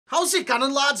How's it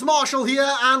going, lads? Marshall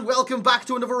here, and welcome back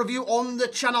to another review on the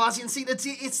channel. As you can see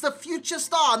today, it's the Future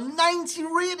Star 90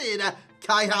 rated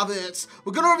Kai Havertz.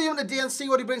 We're going to review him today and see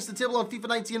what he brings to the table on FIFA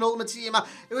 19 Ultimate Team.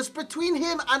 It was between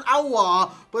him and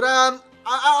Aouar, but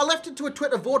I left it to a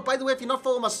Twitter vote. By the way, if you're not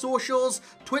following my socials,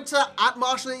 Twitter at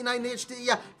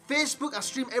Marshall89HD, Facebook, I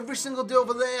stream every single day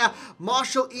over there,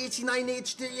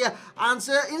 Marshall89HD, and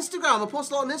Instagram, I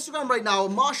post a lot on Instagram right now,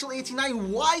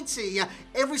 Marshall89YT.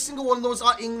 Every single one of those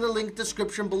are in the link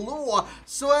description below.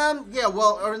 So, yeah,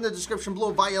 well, or in the description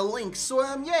below via link. So,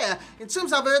 yeah, in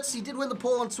terms of Havertz, he did win the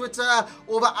poll on Twitter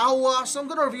over Aouar, so I'm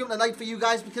going to review him tonight for you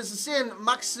guys because the same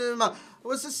Maxim...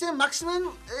 Was the same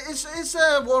maximum? It's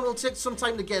one will take some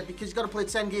time to get because you've got to play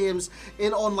 10 games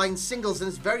in online singles and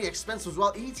it's very expensive as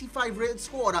well. 85 rated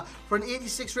squad for an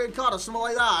 86 rated card or something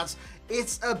like that.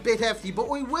 It's a bit hefty, but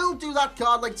we will do that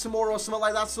card like tomorrow or something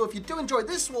like that. So if you do enjoy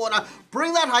this one,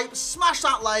 bring that hype, smash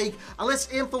that like, and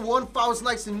let's aim for 1,000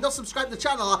 likes. If you're not subscribed to the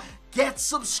channel, get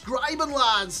subscribing,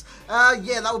 lads.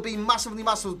 Yeah, that would be massively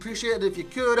appreciated if you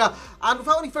could. And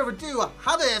without any further ado,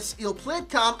 Havertz, he'll play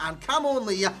cam and cam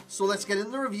only. So let's get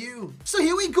into the review. So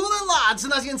here we go then, lads.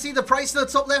 And as you can see, the price in the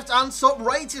top left and top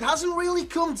right, it hasn't really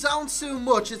come down too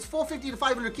much. It's 450 to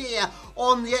 500k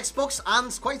on the Xbox, and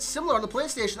it's quite similar on the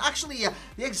PlayStation. Actually,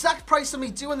 the exact price of me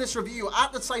doing this review,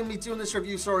 at the time me doing this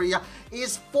review, sorry,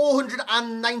 is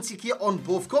 490k on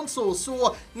both consoles.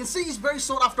 So you can see he's very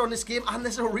sought after on this game, and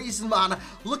there's a reason, man.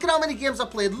 Look at how many games I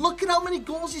played. Look at how many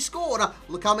goals he scored.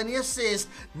 Look how many assists.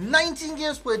 19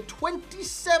 games played,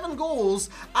 27 goals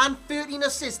and 13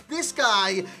 assists. This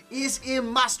guy is a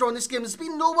master on this game. There's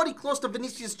been nobody close to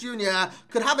Vinicius Jr.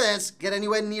 Could Havertz get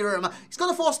anywhere near him. He's got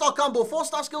a 4-star combo,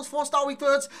 4-star skills, 4-star weak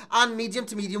foots, and medium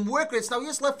to medium work rates. Now he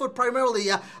is left foot primarily,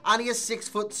 and he is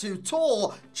 6'2"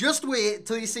 tall. Just wait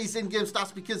till you see his in-game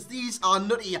stats because these are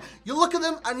nutty. You look at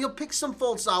them and you'll pick some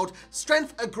faults out.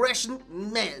 Strength, aggression,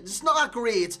 meh. It's not that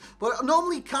great, but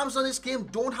normally cams on this game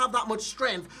don't have that much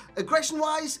strength.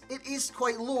 Aggression-wise, it is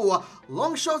quite low.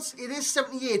 Long shots, it is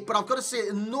 78, but I've got to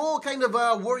say, no kind of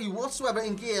worry whatsoever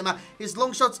in game. His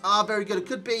long shots are very good. It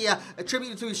could be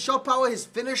attributed to his shot power, his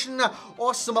finishing,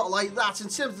 or something like that. In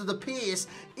terms of the pace,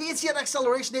 88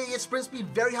 acceleration, 88 sprint speed,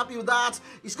 very happy with that.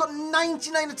 He's got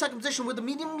 99 attack position with the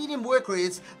medium work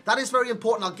rates. That is very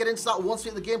important. I'll get into that once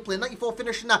we get the gameplay. 94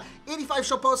 finishing, 85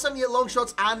 shot power, 78 long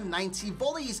shots, and 90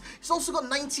 volleys. He's also got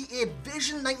 98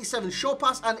 vision, 97 short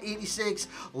pass, and 86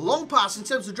 long pass. In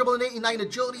terms of dribbling, 89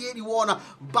 agility, 81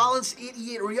 balance,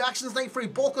 88 reactions, 93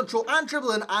 ball control and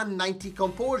dribbling, and 90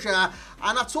 composure.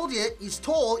 And I told you, he's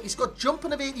tall, he's got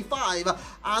jumping of 85,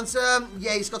 and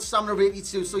yeah, he's got stamina of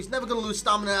 82, so he's never going to lose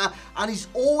stamina, and he's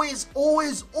always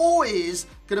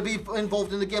going to be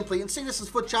involved in the gameplay. And seeing this as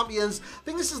FUT Champions, I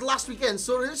think this is last weekend,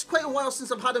 so it's quite a while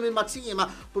since I've had him in my team,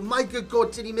 but my good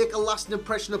God, did he make a lasting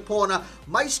impression upon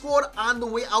my squad and the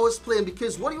way I was playing,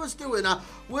 because what he was doing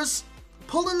was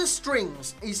pulling the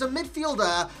strings. He's a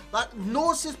midfielder that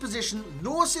knows his position,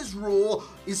 knows his role,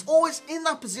 is always in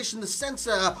that position, the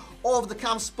centre of the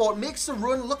cam spot, makes a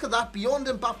run, look at that, beyond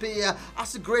Mbappe,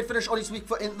 that's a great finish on his weak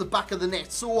foot into the back of the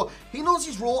net. So he knows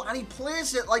his role and he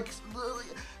plays it like,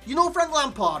 you know, Frank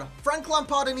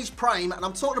Lampard in his prime, and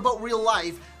I'm talking about real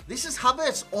life. This is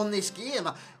Havertz on this game.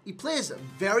 He plays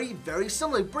very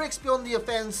similar. He breaks beyond the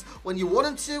offence when you want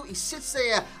him to. He sits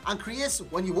there and creates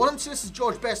when you want him to. This is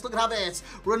George Best. Look at Havertz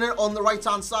running on the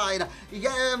right-hand side. He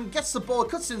gets the ball,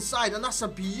 cuts inside, and that's a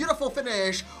beautiful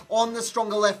finish on the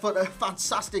stronger left foot. A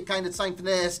fantastic kind of time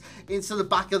finish into the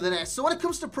back of the net. So when it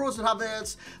comes to pros with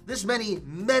Havertz, there's many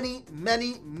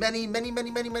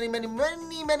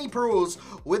pros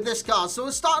with this card. So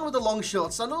we're starting with the long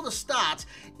shots. I know the stat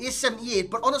is 78,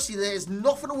 but honestly, there's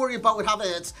nothing to worry about with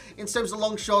Havertz in terms of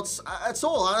long shots at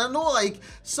all. And I know, like,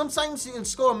 sometimes you can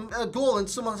score a goal and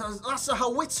someone says, that's a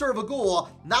howitzer of a goal.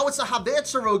 Now it's a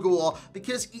Havertz of a goal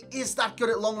because he is that good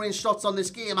at long-range shots on this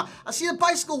game. I see the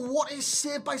bicycle. What is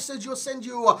saved by Sergio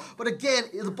Senju? But again,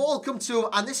 the ball come to him,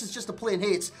 and this is just a plain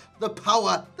hit. The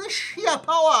power, the sheer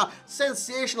power.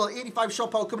 Sensational. 85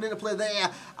 shot power coming into play there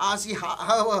as he,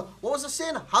 what was I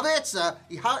saying? Havertz.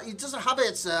 He does a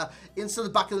Havertz into the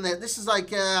back of the net. This is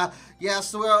like, yeah,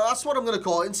 so that's what I'm going to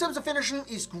call it. In terms of finishing,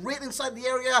 he's great inside the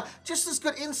area, just as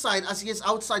good inside as he is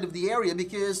outside of the area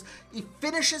because he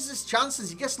finishes his chances.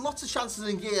 He gets lots of chances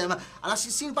in game, and as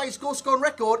you've seen by his goal scoring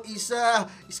record, he's going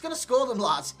to score them,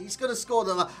 lads. He's going to score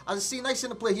them. As you see, nice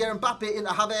interplay here, Mbappe into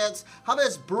Havertz.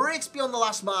 Havertz breaks beyond the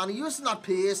last man, using that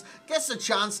pace, gets a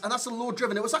chance, and that's a low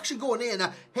driven. It was actually going in,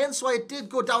 hence why it did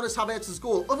go down as Havertz's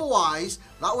goal. Otherwise,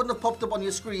 that wouldn't have popped up on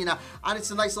your screen, and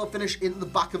it's a nice little finish into the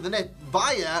back of the net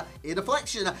via a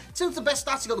deflection. In terms of the best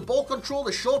stats, you got the ball control,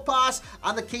 the short pass,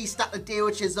 and the key stat today,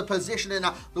 which is the positioning.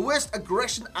 The worst,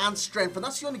 aggression and strength, and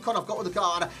that's the only con I've got with the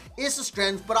card, is the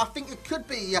strength, but I think it could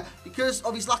be because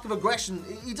of his lack of aggression.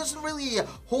 He doesn't really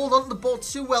hold on to the ball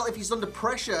too well if he's under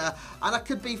pressure, and that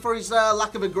could be for his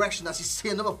lack of aggression. As you see,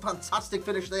 another fantastic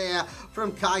finish there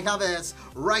from Kai Havertz,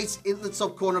 right in the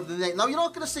top corner of the net. Now, you're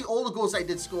not going to see all the goals I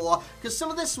did score, because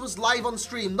some of this was live on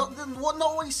stream, not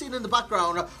what you're seeing in the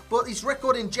background, but his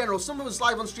record in general. Some of it was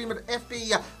live on stream at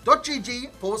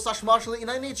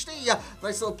fb.gg/Marshall89HD.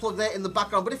 Nice little plug there in the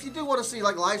background. But if you do want to see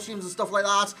like live streams and stuff like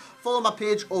that, follow my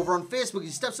page over on Facebook. He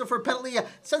steps up for a penalty,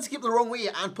 sends it the wrong way,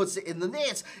 and puts it in the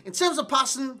net. In terms of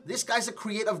passing, this guy's a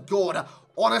creative god.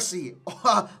 Honestly,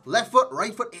 left foot,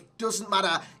 right foot, it doesn't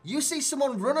matter. You see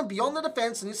someone running beyond the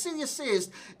defense and you see the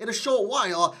assist in a short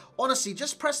while, honestly,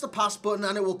 just press the pass button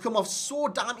and it will come off so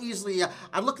damn easily.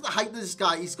 And look at the height of this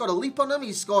guy. He's got a leap on him.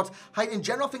 He's got height in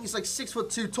general. I think he's like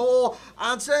 6'2" tall.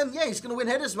 And yeah, he's going to win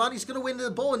headers, man. He's going to win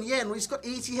the ball in the end. When he's got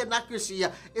 80 head accuracy,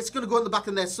 it's going to go in the back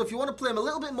of the net. So if you want to play him a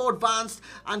little bit more advanced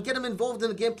and get him involved in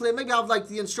the gameplay, maybe have like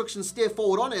the instructions stay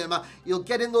forward on him, you'll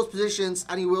get in those positions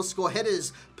and he will score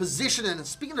headers. Positioning.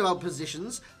 Speaking about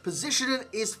positions, positioning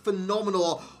is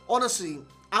phenomenal. Honestly,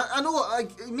 I know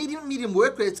like medium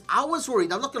work rates, I was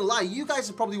worried. I'm not going to lie. You guys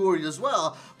are probably worried as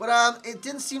well. But it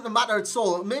didn't seem to matter at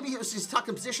all. Maybe it was his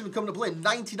attacking position coming to play.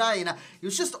 99. He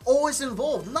was just always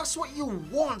involved. And that's what you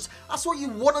want. That's what you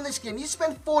want in this game. You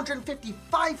spend 450,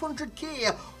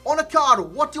 500k on a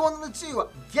card. What do you want them to do?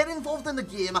 Get involved in the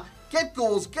game, get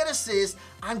goals, get assists,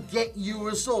 and get you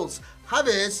results.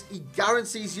 Havertz, he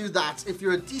guarantees you that. If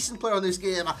you're a decent player on this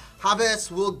game, Havertz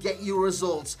will get you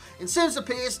results. In terms of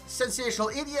pace, sensational.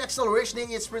 88 acceleration,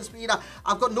 88 sprint speed.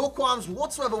 I've got no qualms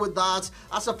whatsoever with that.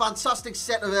 That's a fantastic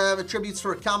set of attributes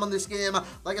for a cam on this game.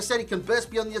 Like I said, he can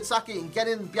burst beyond the attacker, he can get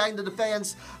in behind the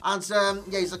defense, and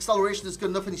yeah, his acceleration is good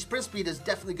enough, and his sprint speed is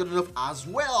definitely good enough as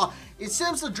well. In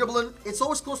terms of dribbling, it's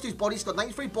always close to his body. He's got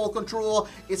 93 ball control.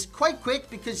 It's quite quick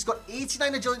because he's got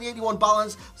 89 agility, 81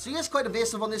 balance, so he is quite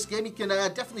evasive on this game. He can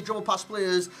definitely dribble past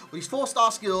players with his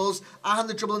 4-star skills and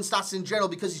the dribbling stats in general,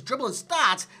 because his dribbling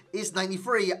stat is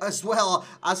 93 as well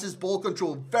as his ball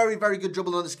control. Very, very good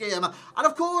dribbling on this game. And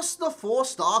of course, the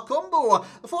 4-star combo.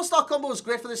 The 4-star combo is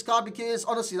great for this card because,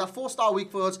 honestly, that 4-star weak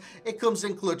foot, it comes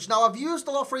in clutch. Now, I've used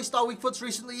a lot of 3-star weak foots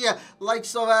recently, like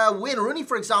Wayne Rooney,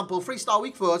 for example, 3-star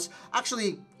weak foots.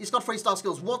 Actually, he's got 3-star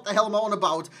skills. What the hell am I on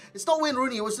about? It's not Wayne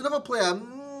Rooney, it was another player.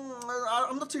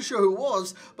 I'm not too sure who it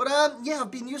was, but yeah,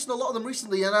 I've been using a lot of them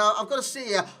recently, and I've got to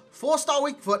say, 4-star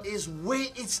weak foot is where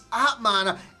it's at,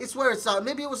 man. It's where it's at.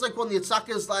 Maybe it was like one of the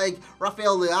attackers, like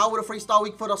Rafael Leao with a 3-star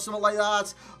weak foot or something like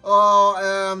that. Or,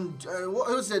 who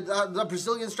was it? The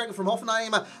Brazilian striker from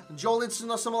Hoffenheim, Joelinton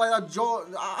or something like that.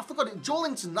 I forgot it.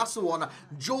 Joelinton, that's the one.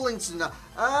 Joelinton.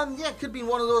 Yeah, it could have been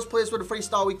one of those players with a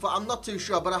 3-star weak foot. I'm not too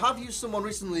sure, but I have used someone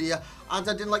recently, and I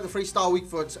didn't like the 3-star weak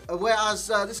foot. Whereas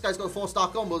this guy's got a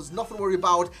 4-star combo. There's nothing to worry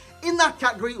about in that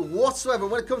category whatsoever.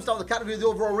 When it comes down to the category of the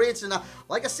overall rating,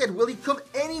 like I said, will he come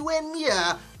anywhere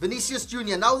near Vinicius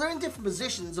Jr.? Now, they're in different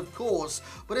positions, of course,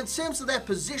 but in terms of their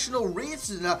positional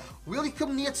rating, will he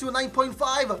come near to a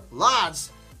 9.5?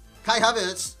 Lads, Kai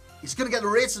Havertz, he's going to get the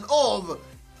rating of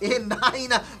a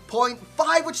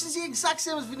 9.5, which is the exact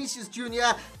same as Vinicius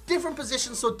Jr. Different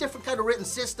positions, so different kind of rating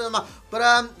system.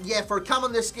 But yeah, for a cam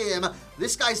on this game,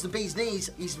 this guy's the bee's knees.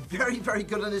 He's very, very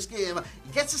good in this game.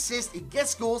 He gets assists, he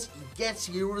gets goals, he gets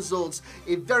you results.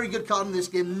 A very good card in this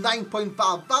game.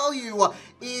 9.5 value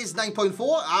is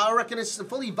 9.4. I reckon it's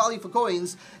fully value for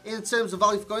coins. In terms of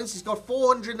value for coins, he's got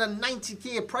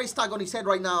 490k price tag on his head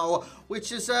right now,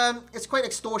 which is it's quite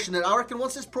extortionate. I reckon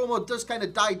once this promo does kind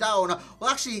of die down, well,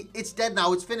 actually, it's dead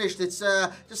now. It's finished. It's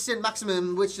just St.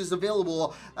 Maximum, which is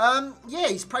available. Yeah,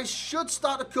 his price should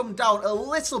start to come down a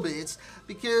little bit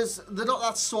because they're not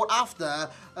that sought after.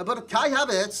 But Kai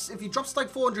Havertz, if he drops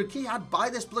like 400k, I'd buy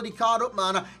this bloody card up,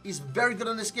 man. He's very good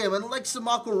in this game. And like Sir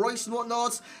Marco Reus and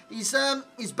whatnot, he's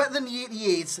better than the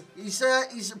 88.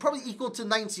 He's probably equal to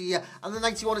 90, and the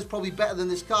 91 is probably better than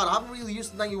this card. I haven't really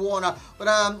used the 91,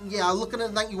 but yeah, looking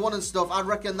at 91 and stuff, I'd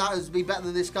reckon that would be better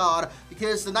than this card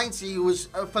because the 90 was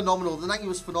phenomenal. The 90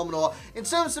 was phenomenal. In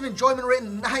terms of enjoyment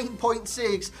rating,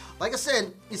 9.6. Like I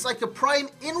said, it's like a prime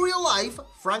in real life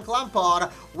Frank Lampard,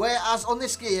 whereas on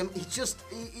this game,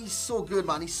 he's so good,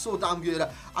 man. He's so damn good.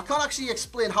 I can't actually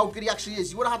explain how good he actually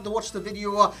is. You would have had to watch the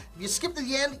video. If you skipped to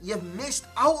the end, you've missed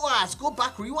out, lads. Go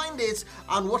back, rewind it,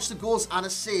 and watch the goals and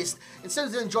assist. Instead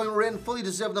of the enjoyment rating, fully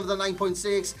deserved of the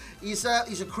 9.6. He's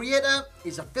a creator,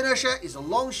 he's a finisher, he's a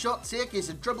long shot taker, he's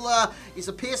a dribbler, he's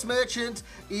a pace merchant,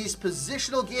 his position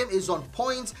positional game is on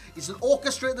point. He's an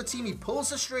orchestrator of the team. He pulls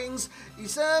the strings.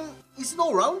 He's an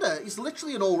all-rounder. He's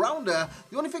literally an all-rounder.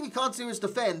 The only thing he can't do is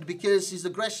defend because his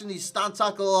aggression, his stand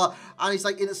tackle, and his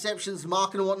like interceptions,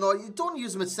 marking and whatnot. You don't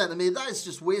use him at centre mid. That is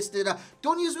just wasted.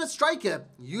 Don't use him at striker.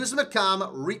 Use him at cam.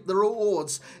 Reap the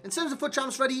rewards. In terms of FUT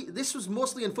Champs Ready, this was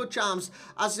mostly in FUT Champs,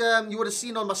 as you would have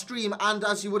seen on my stream and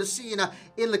as you would have seen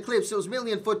in the clips. It was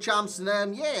mainly in FUT Champs,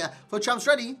 and yeah, FUT Champs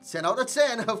Ready, 10 out of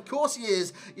 10. Of course he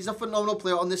is. He's a phenomenal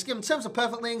player on this game. In terms of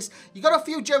perfect links, you got a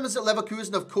few Germans at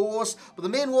Leverkusen, of course, but the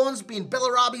main ones being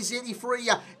Bellarabi's 83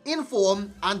 in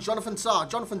form and Jonathan Tah.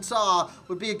 Jonathan Tah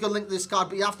would be a good link to this card,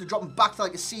 but you have to drop him back to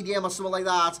like a CDM or something like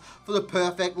that for the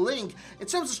perfect link. In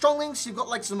terms of strong links, you've got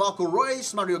like some Marco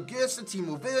Reus, Mario Götze,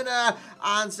 Timo Werner,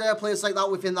 and players like that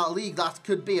within that league. That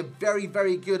could be a very,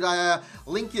 very good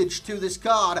linkage to this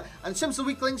card. And in terms of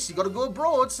weak links, you got to go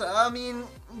abroad. I mean,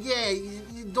 yeah,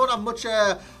 you don't have much,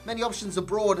 many options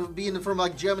abroad, being from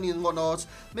like Germany and whatnot.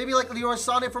 Maybe like Leroy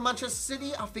Sané from Manchester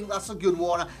City. I think that's a good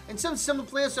one. In terms of similar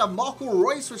players, you have Marco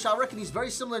Reus, which I reckon he's very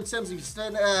similar in terms of his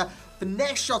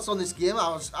finesse shots on this game.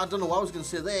 I don't know what I was going to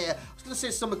say there. I was going to say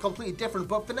something completely different,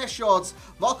 but finesse shots,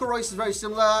 Marco Reus is very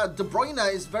similar. De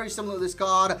Bruyne is very similar to this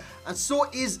card, and so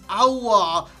is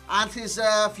Aouar and his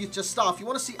future star. If you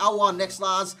want to see Aouar next,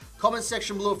 lads, comment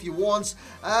section below if you want.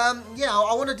 Yeah,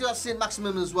 I want to do that Saint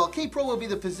Maximum as well. Key Pro will be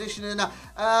the positioning,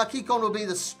 Key Con will be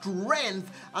the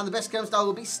strength, and the best chem style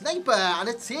will be Sniper, and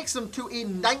it takes them to a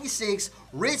 96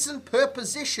 rating per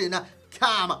position.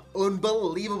 Cam,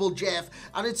 unbelievable, Jeff.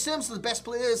 And in terms of the best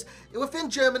players within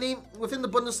Germany, within the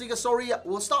Bundesliga, sorry,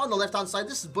 we'll start on the left-hand side.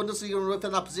 This is Bundesliga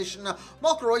within that position.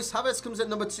 Marco Reus, Havertz comes in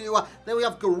number 2. Then we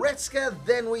have Goretzka.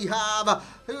 Then we have,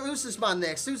 who's this man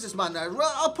next? Who's this man now?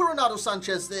 I'll put Renato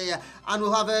Sanchez there. And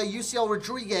we'll have UCL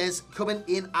Rodriguez coming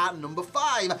in at number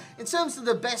 5. In terms of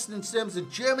the best, in terms of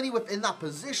Germany within that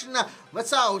position,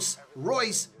 Matthaus,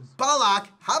 Reus, Ballack,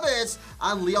 Havertz,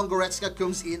 and Leon Goretzka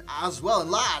comes in as well.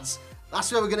 And lads, that's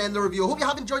where we're going to end the review. I hope you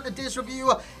have enjoyed today's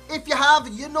review. If you have,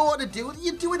 you know what to do.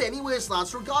 You do it anyways,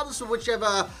 lads. Regardless of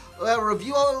whichever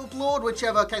review I upload,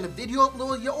 whichever kind of video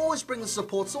upload, you always bring the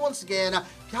support. So once again,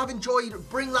 if you have enjoyed,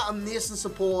 bring that amazing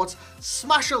support.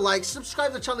 Smash a like,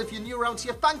 subscribe to the channel if you're new around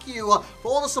here. Thank you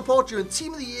for all the support during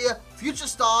Team of the Year, Future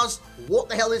Stars, what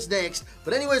the hell is next?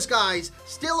 But anyways, guys,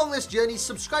 stay along this journey,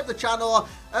 subscribe to the channel.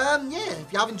 Yeah,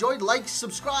 if you have enjoyed, like,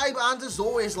 subscribe, and as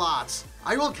always, lads,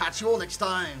 I will catch you all next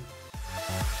time.